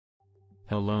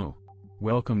Hello.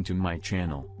 Welcome to my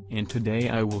channel, and today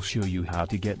I will show you how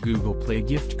to get Google Play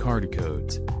gift card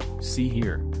codes. See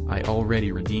here, I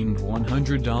already redeemed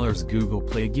 $100 Google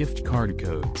Play gift card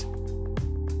codes.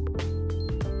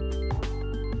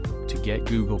 To get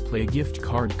Google Play gift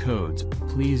card codes,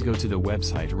 please go to the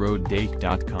website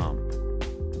roaddake.com.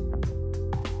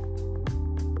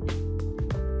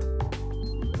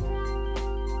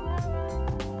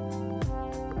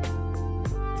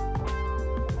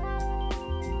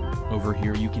 Over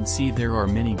here you can see there are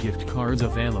many gift cards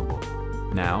available.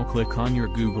 Now click on your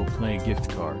Google Play gift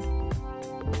card.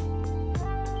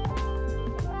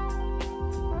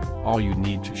 All you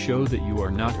need to show that you are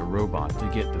not a robot to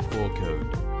get the full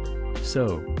code.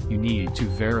 So, you need to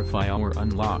verify or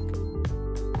unlock.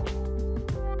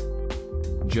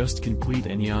 Just complete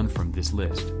any on from this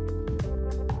list.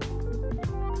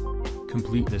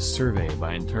 Complete this survey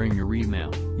by entering your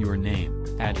email, your name,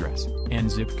 address,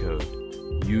 and zip code.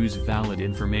 Use valid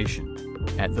information.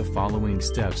 At the following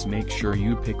steps, make sure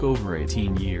you pick over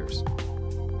 18 years.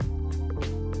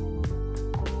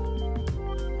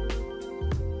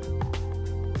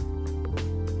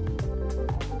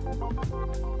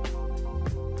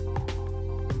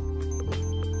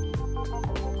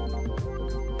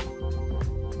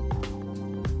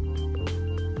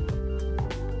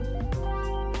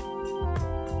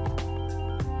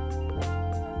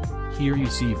 Here you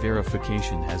see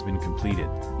verification has been completed,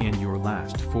 and your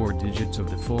last 4 digits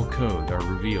of the full code are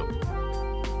revealed.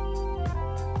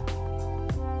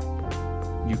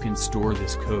 You can store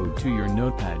this code to your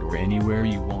notepad or anywhere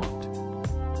you want.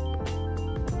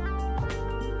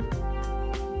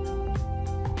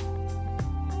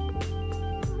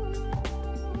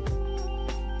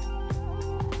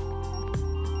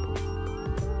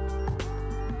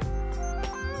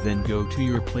 Then go to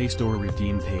your Play Store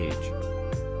redeem page.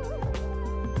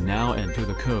 Now enter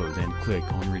the code and click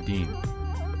on Redeem.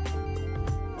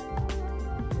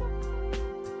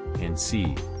 And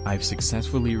see, I've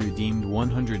successfully redeemed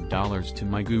 $100 to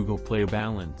my Google Play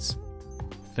balance.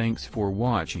 Thanks for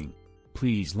watching.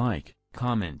 Please like,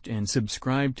 comment and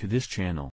subscribe to this channel.